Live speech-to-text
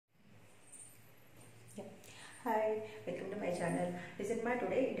welcome to my channel. Listen my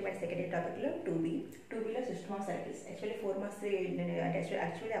today into my second topic lo 2B. 2B lo system of circles. Actually 4 marks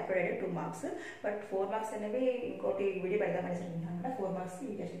actually uploaded 2 marks, but 4 marks అనేవి ఇంకోటి video పెడదామని అనుకుంటున్నాను. 4 marks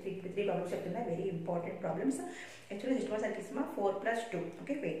just 3 problems చెప్తున్నా, very important problems. Actually system of circles మా 4+2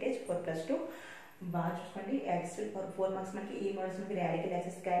 okay, weightage 4+2 బాగా చూసుకోండి. Actual 4 marks మనకి ఈ మోడల్స్ మనకి రాడికల్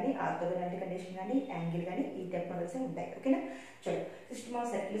యాక్సిస్ కానీ ఆర్థోగోనాలిటీ కండిషన్ కానీ యాంగిల్ కానీ ఈ టైప్ మోడల్స్ ఉంటాయి. ఓకేనా, చలో system of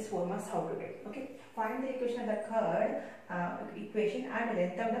circles 4 marks how to do. Okay, find the equation of the curve equation and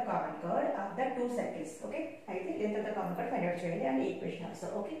length of the common curve of the two circles. Okay, అయితే length of the common curve find out చేయాలి and equation also.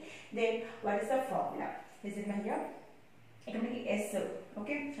 Okay, then what is the formula? This is my here. ఇక్కడ మనకి s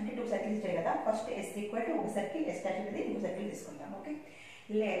okay అంటే 2 circles ఇచ్చారు కదా. First s equal to ఒక circle s dash అనేది ఇంకో సర్కిల్ తీసుకుందాం. Okay,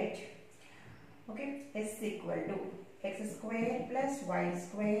 let okay s equal to x square plus y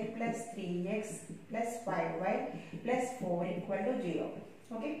square plus 3x plus 5y plus 4 equal to 0.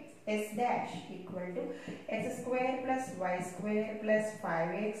 Okay, s dash equal to x square plus y square plus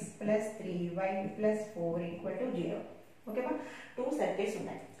 5x plus 3y plus 4 equal to 0. Okay ma, 2 circles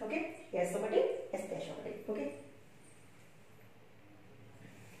ఉన్నాయి. Okay, s ఒకటి s dash ఒకటి. Okay,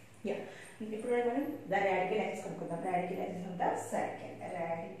 yeah, ఇప్పుడు మనం the radical axis కనుక్కుందాం. Radical axis of the circle,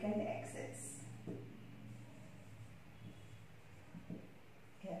 radical axis.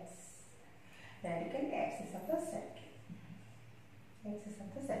 Yes, radical axis of the circle. Axis of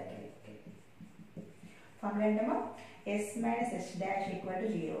the circle. Okay, formula ఏంటమ్మా s minus s dash equal to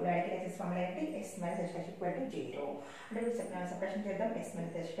 0. radical axis formula ఏంటి s minus s dash equal to 0. అంటే ఇప్పుడు separation చేద్దాం. s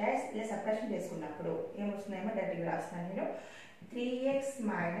minus s dash ఇలా separation చేసుకున్నప్పుడు ఏమొస్తుందేమో డైరెక్ట్గా రాస్తున్నాను నేను. 3x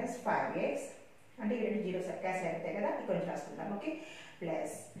minus 5x అంటే ఈ రెండు జీరోస్ క్యాన్సిల్ అవుతాయి కదా, ఇక్కడ నుంచి రాసుకుందాం. Okay,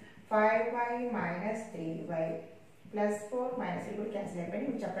 plus 5y minus 3y plus 4 minus ఇప్పుడు క్యాన్సిల్ అయిపోయింది.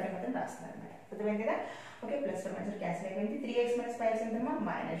 మీరు చెప్పడం మాత్రం రాస్తున్నారు అనమాట, అర్థమైంది కదా. ఓకే, ప్లస్ 4 మైనస్ క్యాన్సిల్ అయిపోయింది. 3x minus 5x ఎంతమ్మా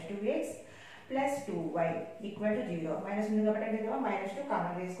minus 2x plus 2y equal to 0. Minus ఉంది కాబట్టి ఏంటమ్మా మైనస్ 2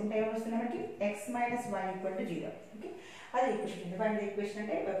 కామన్ తీసుకుంటే ఏమొస్తుంది మనకి x minus y equal to 0. Okay, అది ఈక్వేషన్. ఫైండ్ ఈక్వేషన్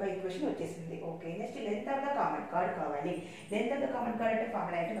అంటే ఒక ఈక్వేషన్ వచ్చేసింది. Okay, next length of the common card కావాలి. Length of the common card అంటే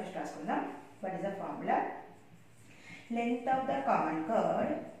ఫార్ములా అయితే first రాసుకుందాం. What is the formula? Length of the common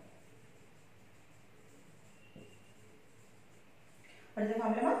card, what is the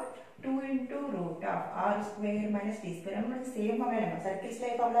formula? 2 into root of r square minus t square. మనకి same formula అన్నమాట. Circles లో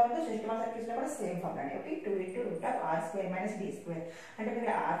ఏ formula ఉందో system of circles లో కూడా same ఫార్ములానే. Okay, 2 into root of r square minus d square. అంటే ఇక్కడ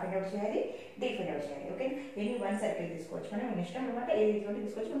r find out చేయాలి, d find out చేయాలి. ఓకే, ఎనీ వన్ సర్కిల్ తీసుకోవచ్చు, మనం ఇష్టం అన్నమాట. ఏది తీసుకుంటే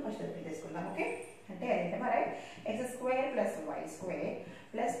తీసుకోవచ్చు. మనం ఫస్ట్ సర్కిల్ తీసుకుందాం. ఓకే, అంటే అదేంటమ్మా right, x square plus y square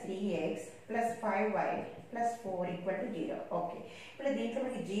plus 3x plus 5y plus 4 equal to 0. Okay, ఇప్పుడు దీంట్లో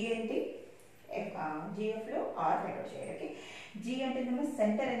మనకి g ఏంటి, gf లో r ఫైండ్ అవుట్ చేయాలి. ఓకే, g అంటే మనం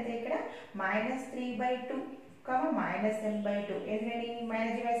సెంటర్ ఎంత ఇక్కడ -3/2 -n/2 ఎందుకని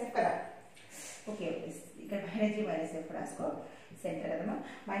మైనస్ g మైనస్ f కదా. ఓకే, ఇక్కడ మైనస్ g మైనస్ f రాసుకో. సెంటర్ కదమ్మా.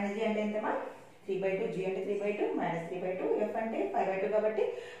 మైనస్ g అంటే ఎంతమ్మా 3/2, g అంటే 3/2 మైనస్ 3/2, f అంటే 5/2 కాబట్టి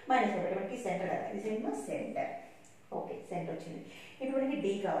మైనస్ 5/2 మనకి సెంటర్ కదా. ఇది ఏంటమ్మా సెంటర్. ఓకే, సెంటర్ వచ్చింది. ఇప్పుడు మనకి d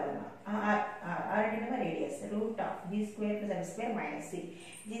కావాలమ్మా. r అంటే ఏంటమ్మా radius. Root of g square plus f square minus c.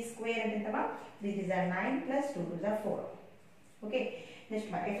 g square అంటే ఎంతమ్మా 3 is 9 plus 2 is 4. Okay, next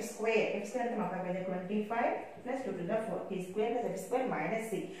మా f స్క్వేర్ అంటే మాకు 25 plus 2 is 4. t square plus f square minus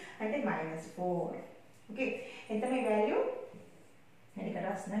c అంటే -4. ఓకే, ఎంత మీ వాల్యూ నేను ఇక్కడ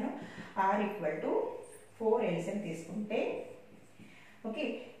రాస్తున్నాను. r ఈక్వల్ టు 4 ఎల్సిఎం తీసుకుంటే ఓకే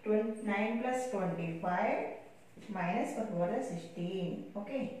 9 ప్లస్ 25 మైనస్ 4 16.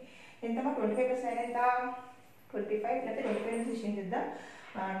 ఓకే, ఎంతమ్మా 25 ప్లస్ 9 ఎంత 25 లేకపోతే 25 నుంచి 16 చేద్దాం.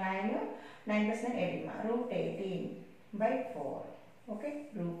 9 plus 9 18 route 18/4. Okay,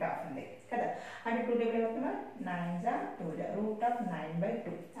 root of ఉంది కదా. అంటే 2 టేబుల్ ఏమవుతుందా 9 జా 2 రూట్ ఆఫ్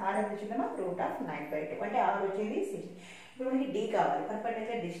 9/2. r ఎంత వచ్చిందమ్మా రూట్ ఆఫ్ 9/2 అంటే r వచ్చేది 6. ఇప్పుడు మనకి d కావాలి,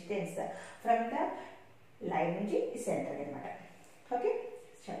 perpendicular distance from the line నుంచి సెంటర్ అనమాట. ఓకే,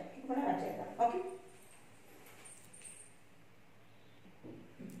 సరే ఇప్పుడు మనం చేద్దాం. ఓకే,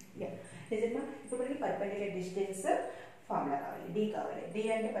 నిజమా ఇప్పుడు మనకి పర్పెండిక్యులర్ డిస్టెన్స్ ఫార్ములా కావాలి, d కావాలి. d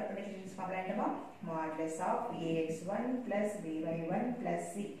అంటే పర్పెండిక్యులర్ డిస్టెన్స్ ఫార్ములా ఏంటమ్మా modulus of ax1 plus by1 plus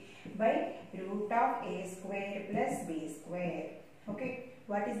c by root of a square plus b square. Okay,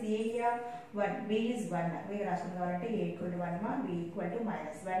 what is the area? 1. b is 1. we రాసుకున్నాం కావాలంటే a equal to 1 మా b equal to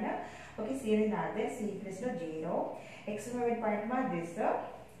 -1. Okay, c is not there, c plus లో 0. x y point మా this.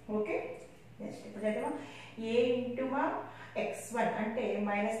 Okay, next ఇప్పుడు చేద్దామా a into మా x1 అంటే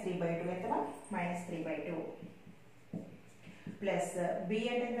 -3/2 ఎంతమా -3/2 plus b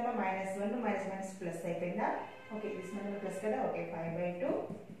అంటే ఎంతమా -1 మైనస్ ప్లస్ అయిపోయిందా. ఓకే, దిస్ మనం ప్లస్ కదా. Okay, 5/2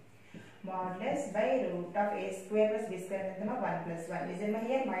 modulus by root of a square plus b square ఎంతమా 1 plus 1 is in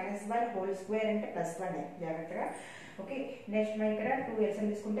here minus 1 whole square అంటే plus 1 జాగ్రత్తగా ఓకే నెక్స్ట్ మనం ఇక్కడ 2 ఎల్సిఎం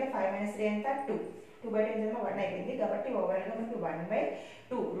తీసుకుంటే 5 minus 3 ఎంత 2 2 బై 2 ఎంతమా 1 అయిపోయింది కాబట్టి ఓవరాల్ గా మనకి 1 by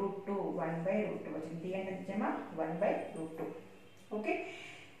 2 root 2 1 by root 2 వచ్చింది d అంటే ఎంతమా 1 by root 2 ఓకే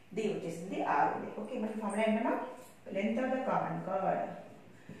d వచ్చేసింది r ఉంది ఓకే మనకి formula ఏంటమా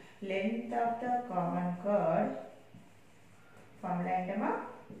length of the common chord formula ఏంటమా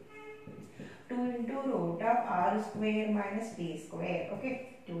 2 into root of r square minus d square okay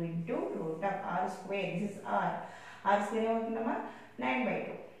 2 into root of r square this is r square ఏమవుతుందమ్మా 9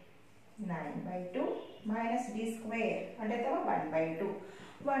 by 2 minus d square అంటే ఎంతమా 1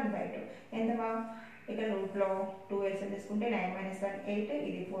 by 2 ఎంతమా ఇక్కడ route లో 2 LCM తీసుకుంటే 9 minus 1 8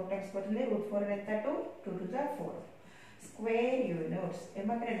 ఇది 4 times పోతుంది route 4 ఎంత 2 to the 4 square units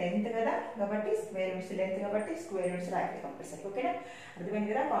ఏమంటే length కదా కాబట్టి స్క్వేర్ యూనిట్స్ లెంత్ కాబట్టి స్క్వేర్ యూనిట్స్ రాయాలి కంపల్సరీ ఓకేనా అర్థమైంది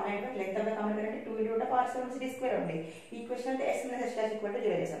కదా common length of the common అంటే 2 into root of r square minus d square ఉంది ఈ క్వశ్చన్ అంటే s minus h equal to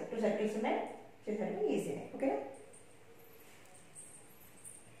 0 చేసాం 2 సర్కిల్స్ ఉన్నాయి చేసారు ఈజీనే ఓకేనా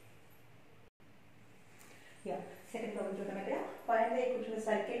యా సెకండ్ ప్రాబ్లం చూద్దాం ఇక్కడ find the equation of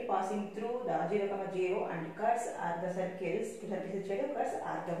circle passing through the 0, 0 and cuts are the circles to circles ఇచ్చాడు కట్స్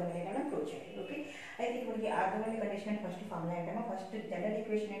ఆర్తోగోనల్ అని ప్రూవ్ చేయాలి ఓకే అయితే మనకి ఆర్తోగోనల్ కండిషన్ అంటే ఫస్ట్ ఫార్ములా ఏంటమ్మా ఫస్ట్ జనరల్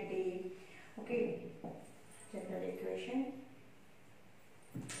ఈక్వేషన్ ఏంటి okay general equation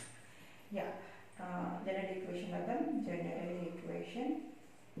yeah general equation అర్థం general equation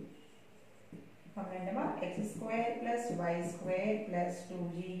formula ఏంటమ్మా x square plus y square plus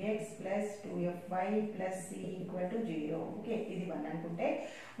 2gx plus 2fy plus c equal to 0 okay ఇది 1 అనుకుంటే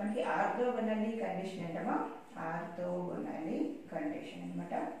మనకి ఆర్తోగోనల్లీ కండిషన్ ఏంటమ్మా ఆర్తోగోనల్లీ condition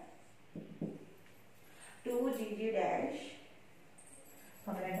అన్నమాట 2gg డాష్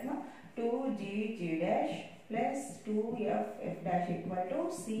ఫార్ములా ఏంటమ్మా 2gg dash plus 2f dash equal to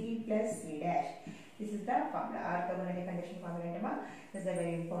c plus c dash this is the formula orthogonality condition formula ఏంటమ్మా this is a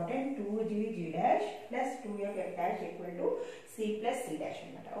very important 2gg dash plus 2f dash equal to c plus c dash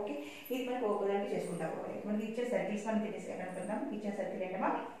అన్నమాట okay ఇది మనకు ఒకదాన్ని చేసుకుంటా పోవాలి మనకి ఇచ్చే circles మనం తీసుకొని అనుకుందాం ఇచ్చే సర్కిల్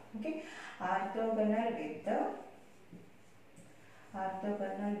ఏంటమ్మా ఓకే ఆర్తోగోనల్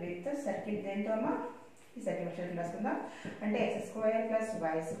విత్ సర్కిల్ దేంతో అమ్మా ఈ సర్కిల్ సర్కిల్ రాసుకుందాం అంటే x square plus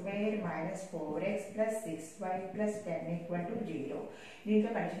y square minus 4x plus 6y plus 10 equal to 0 దీంట్లో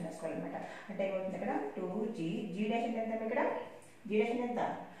కండిషన్ రాసుకోవాలన్నమాట అంటే ఏమవుతుంది ఇక్కడ 2g g డాష్ అంటే ఎంత ఇక్కడ g డాష్ అంటే ఎంత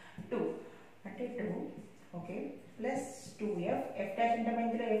 2 అంటే 2 okay plus 2f f dash అంటే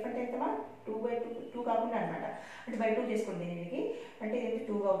ఇందులో f అంటే ఎంతమా 2 by 2 కాకుండా అన్నమాట అంటే బై 2 చేసుకోండి దీనికి అంటే ఇది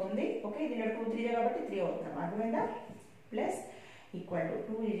 2 అవుతుంది ఓకే దీనిలో 2 3 కాబట్టి 3 అవుతుంది అర్థమైందా plus equal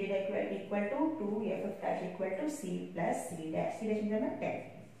to 2g dash equal to 2f dash equal to c plus c dash అంటే 10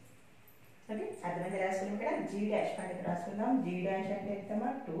 ఓకే అర్థమైంది రాసుకున్నాం ఇక్కడ g dash అంటే ఇక్కడ రాసుకుందాం g dash అంటే ఎంతమా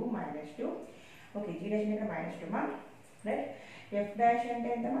 2 minus 2 ఓకే g dash అంటే minus 2 మా రైట్ f dash అంటే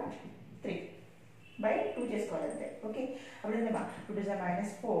ఎంతమా 3 by 2 చేసుకోవాలి అంతే ఓకే అప్పుడు ఎంతమా 2 to the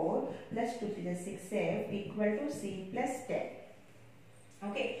minus 4 plus 2 to the 6f equal to c plus 10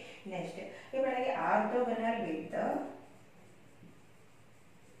 okay next ఇప్పుడు అలాగే ఆర్తోగోనల్ విత్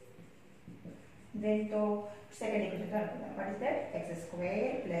దీంతో సెకండ్ ఈక్వేషన్ అనుకుందాం what is that x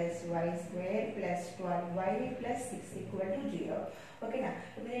square plus y square plus 12y plus 6 equal to 0 ఓకేనా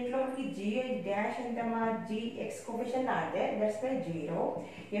ఇప్పుడు దీంట్లో మనకి g dash ఎంతమా g x coefficient are there that's by 0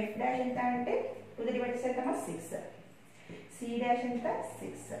 f dash ఎంత అంటే to the divided ఎంతమా 6 c dash ఎంత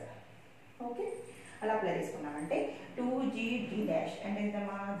 6 okay అలా apply చేసుకున్నామంటే 2g d dash అంటే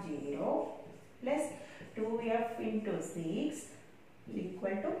ఎంతమా 0 plus 2f into 6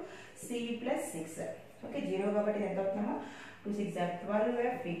 equal to c plus 6 okay 0 కాబట్టి ఎంత అవుతుందమ్మా 2 6 are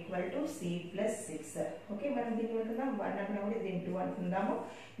 12f equal to c plus 6 okay మనం దీన్ని అనుకుందాం 1 అనుకున్నాము దీన్ని 2 అనుకుందాము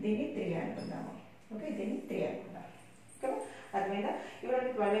దీన్ని 3 అనుకుందాము ఓకే దీన్ని 3 అనుకుందాం ఓకే అర్థమైందా ఇప్పుడు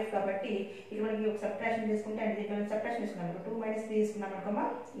మనకి 12f కాబట్టి ఇక్కడ మనకి ఒక సబ్ట్రాక్షన్ చేసుకుంటే అంటే దీంట్లో సబ్ట్రాక్షన్ చేసుకున్నాం 2 minus 3 తీసుకున్నాం అనుకోమా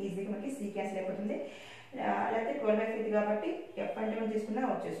ఈజీగా మనకి c క్యాన్సిల్ అయిపోతుంది అలాగే 12f ఇది కాబట్టి f అంటే మనం తీసుకున్నా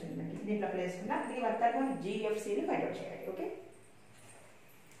వచ్చేస్తుంది మనకి దీంట్లో అప్లై చేసుకున్నా దీని వర్తాన్ని మనం gfc ని ఫైండ్ అవుట్ చేయాలి ఓకే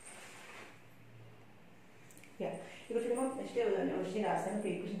ఇప్పుడు చూడమా నెక్స్ట్ వచ్చి రాసాను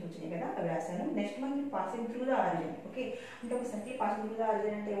ఈక్వేషన్స్ వచ్చినాయి కదా అవి రాసాను నెక్స్ట్ మనం passing through the origin okay అంటే ఒక circle passing through the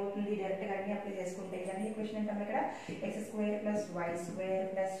origin అంటే ఏమవుతుంది డైరెక్ట్గా అన్ని అప్లై చేసుకుంటే జనరల్ ఈక్వేషన్ అంటే ఇక్కడ x square plus y square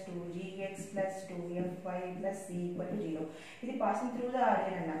plus 2gx plus 2fy plus c equal to 0 ఇది పాసింగ్ త్రూ ద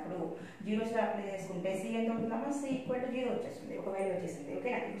ఆరిజిన్ అన్నప్పుడు 0 అప్లై చేసుకుంటే c ఎంత అవుతుందమ్మా c equal to 0 వచ్చేస్తుంది ఒక వాల్యూ వచ్చేసింది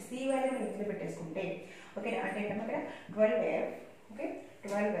ఓకేనా ఇప్పుడు c వాల్యూ మనం ఇందులో పెట్టేసుకుంటే ఓకేనా అంటే ఏంటమ్మా ఇక్కడ 12f okay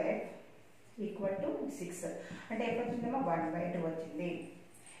 12f equal to 6 అంటే ఎప్పుడు వచ్చిందమ్మా 1 by 2 వచ్చింది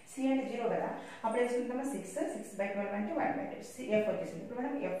సి అంటే 0 కదా, అప్పుడు వేసుకుంటామా 6/12 అంటే 1/2 సిఎఫ్ వచ్చేసింది. ఇప్పుడు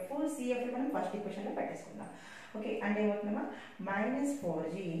మనం ఎఫ్ సిఎఫ్ మనం ఫస్ట్ ఈక్వేషన్లో పెట్టేసుకుందాం. ఓకే, అంటే ఏమవుతుందమ్మా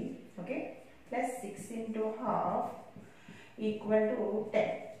 -4g okay plus 6 into half equal to 10.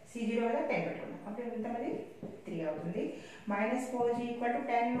 C0 కదా 10 పెట్టుకున్నాం, అప్పుడు ఎంత మరి 3 అవుతుంది. -4g ఈక్వల్ టు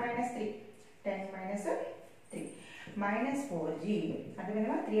 10 - 3 10 - 3 -4g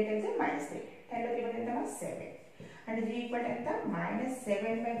అర్థమైందా, 3 అయితే -3 10లో 3 ఎంతమా 7 అంటే g ఈక్వల్ ఎంత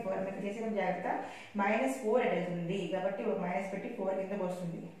 -7/4. మీకు చేసేది జాగ్రత్త, -4 అవుతుంది కాబట్టి ఒక మైనస్ పెట్టి 4 కిందకు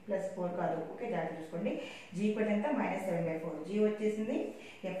వస్తుంది, +4 కాదు. ఓకే, జాగ్రత్త చూసుకోండి. g ఈక్వల్ ఎంత -7/4. g వచ్చేసింది,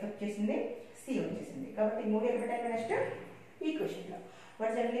 f వచ్చేసింది, c వచ్చేసింది. కాబట్టి 3 ఎక్కడ పెట్టాలి next ఈక్వేషన్లో.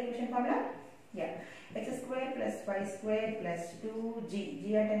 What is the equation formula? x² + y² + 2g. g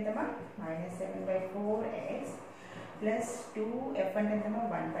అంటే ఎంతమా -7/4x ప్లస్ 2f అంటే ఎంతమా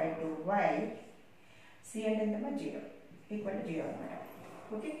 1/2y, c అంటే ఎంతమా 0 ఈక్వల్ టు 0 అనమాట.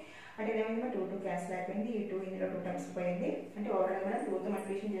 ఓకే, అంటే ఏమైందమ్మా 2 క్యాన్సిల్ అయిపోయింది, ఈ 2 ఇందులో 2 టర్మ్స్ పోయింది, అంటే ఓవరాల్ మనం 2తో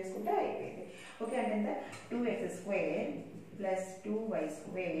మల్టిప్లికేషన్ చేసుకుంటే అయిపోయింది. ఓకే, అంటే ఎంత 2x² +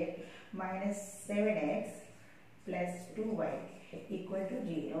 2y² - 7x + 2y equal to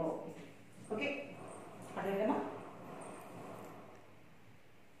 0. Okay, అర్థమైందమ్మా?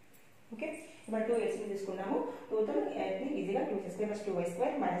 ఓకే, ఇప్పుడు 2x తీసుకున్నాము, 2తో ఈజీగా 2x² + 2y²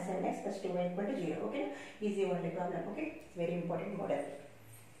 - 7x + 2y equal to 0. Okay, easy only problem. Okay, very important model.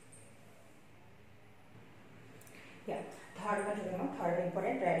 Third one చూద్దాము. థర్డ్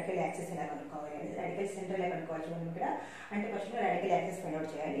ఇంపార్టెంట్ రాడికల్ యాక్సిస్ ఎలా కనుక్కోవాలి, రాడికల్ సెంటర్ ఎలా కనుక్కోవచ్చు మనం ఇక్కడ అంటే first radical axis find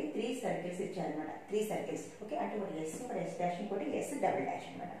out చేయాలి. 3 సర్కిల్స్ ఇచ్చారనమాట, 3 సర్కిల్స్. ఓకే, అంటే ఒకటి S, ఒకటి S' ఇంకోటి S"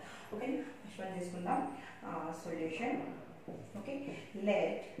 అనమాట. ఓకే, ఫస్ట్ వన్ తీసుకుందాం. Solution. Okay,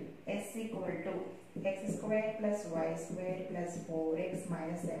 let S equal to x² + y² + 4x -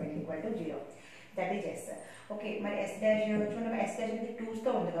 7 equal to 0. That is S. Okay, మరి S' చూడండి, S' అనేది 2's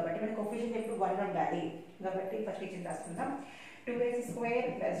తో ఉంది కాబట్టి మన కోఎఫిషియంట్ ఎప్పుడు 1 ఉండాలి కాబట్టి ఫస్ట్ ఇచ్చింది రాసుకుందాం. 2x²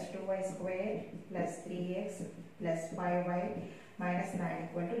 + 2y² + 3x + 5y - 9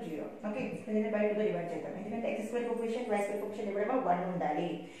 equal to 0. Okay, దీన్ని బై 2తో డివైడ్ చేద్దాం, ఎందుకంటే x² కోఎఫిషియంట్ y² కోఎఫిషియంట్ ఎప్పుడైనా 1 ఉండాలి.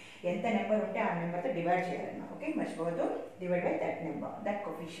 ఎంత నెంబర్ ఉంటే ఆ నెంబర్తో డివైడ్ చేయాలన్నమాట. ఓకే, మర్చిపోవద్దు, divide by that number, that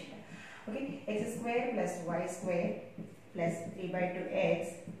coefficient. Okay, x² + y² + 3/2x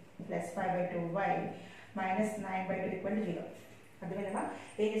 + 5/2y - 9/2 equal to 0. అర్థమైందమ్మా?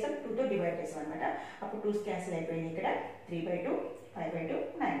 ఏం చేసాం, 2తో డివైడ్ చేసాం అనమాట. అప్పుడు 2's క్యాన్సిల్ అయిపోయింది, ఇక్కడ 3/2 5/2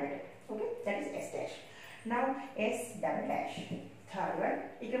 9/2. Okay, that is S'. Now S'. Third one,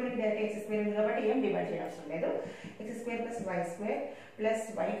 ఇక్కడ మనకి డైరెక్ట్ x² ఉంది కాబట్టి ఏం డివైడ్ చేయడం అవసరం లేదు. x² + y²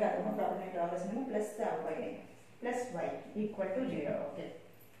 + y కాదు ప్రాబ్లం ఏంటి రావాల్సింది +y equal to 0. Okay,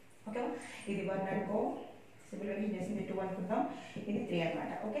 okay, ఇది 1 అనుకో, సింప్లిఫికేషన్ చేసింది 2 అనుకుందాం, ఇది 3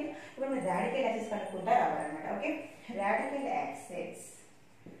 అనమాట. ఓకే, ఇప్పుడు మనం రాడికల్ యాక్సిస్ కనుక్కుంటా రావాలన్నమాట. Okay, radical axis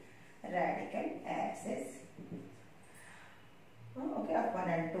okay of 1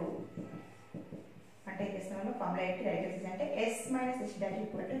 and 2 అంటే ఏం చేస్తున్నాము, ఫార్ములా ఏంటి, రాడికల్ యాక్సిస్ అంటే S - S'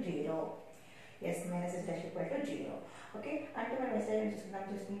 equal to 0. S - S' equal to 0. Okay, అంటే మనం ఎస్ఐ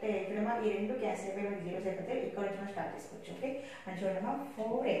చూసుకుంటే ఇక్కడ ఈ 2 క్యాన్సిల్ అయిపోయి మనకి 0 అయిపోతే ఇక్కడ నుంచి మనం స్టార్ట్ చేసుకోవచ్చు. ఓకే, అని చూడమ్మా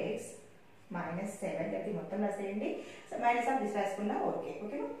 4x - 7 అది మొత్తం రాసేయండి, సో మైనస్ ఆఫ్ దిస్ రాసుకున్నా ఓకే.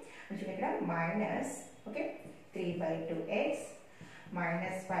 ఓకేనా, అంటే ఇక్కడ minus okay 3/2x -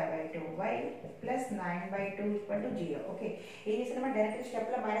 5/2y + 9/2 equal to 0. Okay, ఏం చేసామా డైరెక్ట్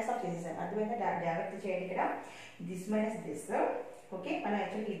స్టెప్లో మైనస్ ఆఫ్ చేసేసాం, అర్థమైందా? జాగ్రత్త చేయండి, ఇక్కడ దిస్ మైనస్ దిస్. ఓకే, మనం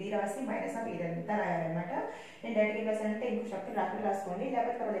యాక్చువల్లీ ఇది రాసి మైనస్ ఆఫ్ ఇదంతా రాయాలన్నమాట. నేను డైరెక్ట్ ఏం రాసానంటే ఇంకో స్టెప్ రాసుకోండి,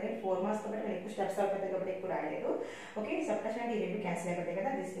 లేకపోతే పర్వాలేదు, 4 మార్క్స్ కాబట్టి నేను ఎక్కువ స్టెప్స్ అవుతుంది కాబట్టి ఎక్కువ రాయలేదు. ఓకే, సబ్ట్రాక్షన్ అంటే ఈ 2 క్యాన్సిల్ అయిపోతాయి కదా,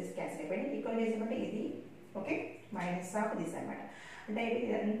 దిస్ క్యాన్సిల్ అయిపోయింది. ఇక్కడ చేసామంటే ఇది ఓకే మైనస్ ఆఫ్ దిస్ అనమాట, అంటే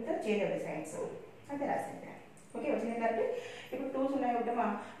ఇదంతా చేంజ్ అవుతుంది సైన్స్ అంతే రాసాను. ఓకే, వచ్చింది కాబట్టి ఇప్పుడు 2's ఉన్నాయి కాబట్టి మా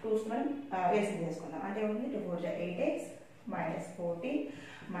 2's మనం వేసి చేసుకుందాం. అంటే ఉంది 2 4 8x - 14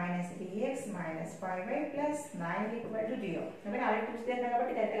 - 3x - 5y + 9 equal to 0. అంటే ఆల్రెడీ 2's తిన్నాం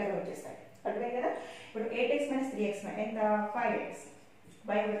కాబట్టి డైరెక్ట్గా వచ్చేస్తాయి, అర్థమైంది కదా? ఇప్పుడు 8x - 3x ఎంత 5x,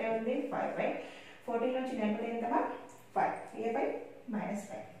 y ఒకటే ఉంది 5y, 14 నుంచి 9 ఎంతమా 5, ఏ 5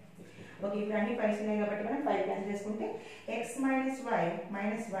 -5. ఓకే, ఇప్పుడు అన్ని 5's ఉన్నాయి కాబట్టి మనం 5 క్యాన్సిల్ చేసుకుంటే x - y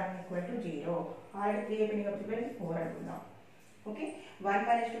 - 1 equal to 0. Already 3 అయిపోయింది కాబట్టి 4 అనుకుందాం. ఓకే, 1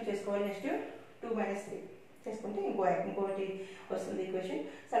 - 2 చేసుకోవాలి, నెక్స్ట్ 2 - 3 చేసుకుంటే ఇంకోటి వస్తుంది ఈక్వేషన్,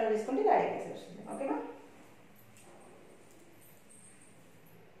 సాల్వ్ చేసుకుంటే రాడికల్ యాక్సిస్ వస్తుంది. ఓకేనా?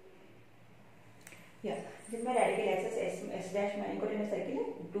 this is my radical axis S dash minus ఇంకోటి సర్కిల్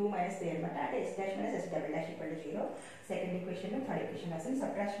 2 minus 3 అనమాట. అంటే s dash minus s double dash equal to 0. Second equation third equation రాసాను.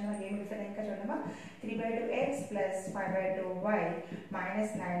 సబ్ట్రాక్షన్ మనకి ఏమి డిఫరెంట్ ఇంకా చూడమ్మా 3/2x plus 5/2y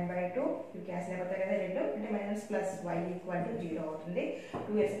minus 9/2 ఇవి క్యాన్సిల్ అయిపోతాయి కదా రెండు. అంటే minus plus y equal to 0 అవుతుంది.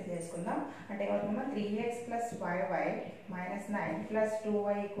 2x చేసుకుందాం. అంటే ఏమవుతుందమ్మా 3x plus 5y minus 9 plus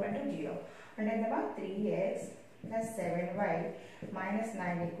 2y equal to 0. అంటే ఎంతమ్మా 3x plus 7y minus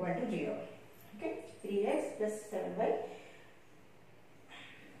 9 equal to 0. Okay, 3x plus 7y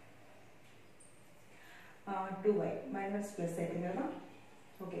 2y minus plus అయిపోయింది కదా.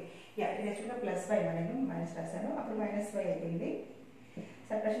 ఓకే యా ఇది యాక్చువల్గా ప్లస్ y మనము మైనస్ రాసాను, అప్పుడు మైనస్ y అయిపోయింది.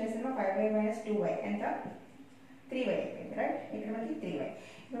 సబ్ట్రాక్షన్ చేసినా 5y minus 2y ఎంత 3y అయిపోయింది రైట్. ఇక్కడ మనకి 3y.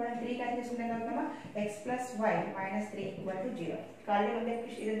 ఇప్పుడు మనం 3 క్యాన్సిల్ చేసుకుంటే ఎంత అవుతుందమ్మా x plus y minus 3 equal to 0. ఖాళీ ఉండే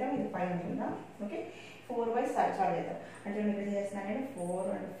ఇదంతా ఇది 5 ఉంటుందా. ఓకే 4y సాల్వ్ చేద్దాం. అంటే నేను ఇక్కడ చేస్తున్నాను నేను 4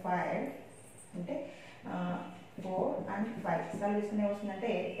 and 5 అంటే 4 and 5 సాల్వ్ చేసుకునే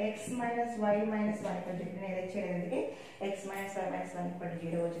వస్తుందంటే x minus y minus 1 ఇక్కడ చెప్పిన ఏదైతే చేయలేదంటే x minus y minus 1 equal to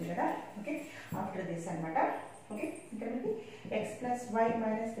 0 వచ్చింది కదా. ఓకే ఆఫ్టర్ దిస్ అనమాట. ఓకే ఇక్కడ మనకి x plus y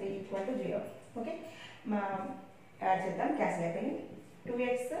minus 3 equal to 0. Okay add చేద్దాం. క్యాన్సిల్ అయిపోయింది.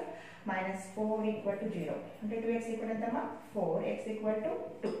 2x minus 4 equal to 0. అంటే 2x ఈక్వల్ ఎంతమ్మా 4, x equal to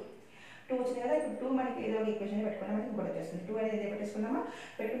 2. 2 వచ్చింది కదా. ఇప్పుడు 2 మనకి ఏదో ఒక ఈక్వేషన్ పెట్టుకున్నాం, మనకి ఇంకోటి వచ్చేస్తుంది. 2 అనేది ఏదో పెట్టేసుకున్నామా,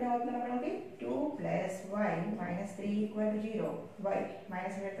 పెట్టుకునే అవుతుందా మనకి 2 plus y minus 3 equal to 0. y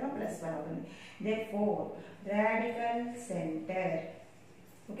minus పెడతాం ప్లస్ 1 అవుతుంది. therefore radical center.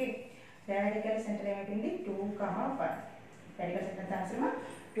 Okay radical center ఏమైపోయింది 2, 1. radical center ఎంత answer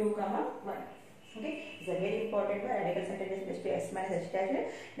 2, 1. Okay it's very important. radical center just s minus s dash.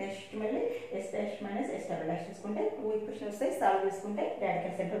 Next మళ్ళీ s dash minus s double dash తీసుకుంటే 2 equation వస్తాయి. Solve చేసుకుంటే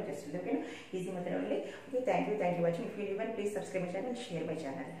radical center వచ్చేస్తుంది. Okay easy method only. Okay thank you watching. If you live please subscribe my channel, share my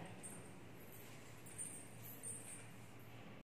channel.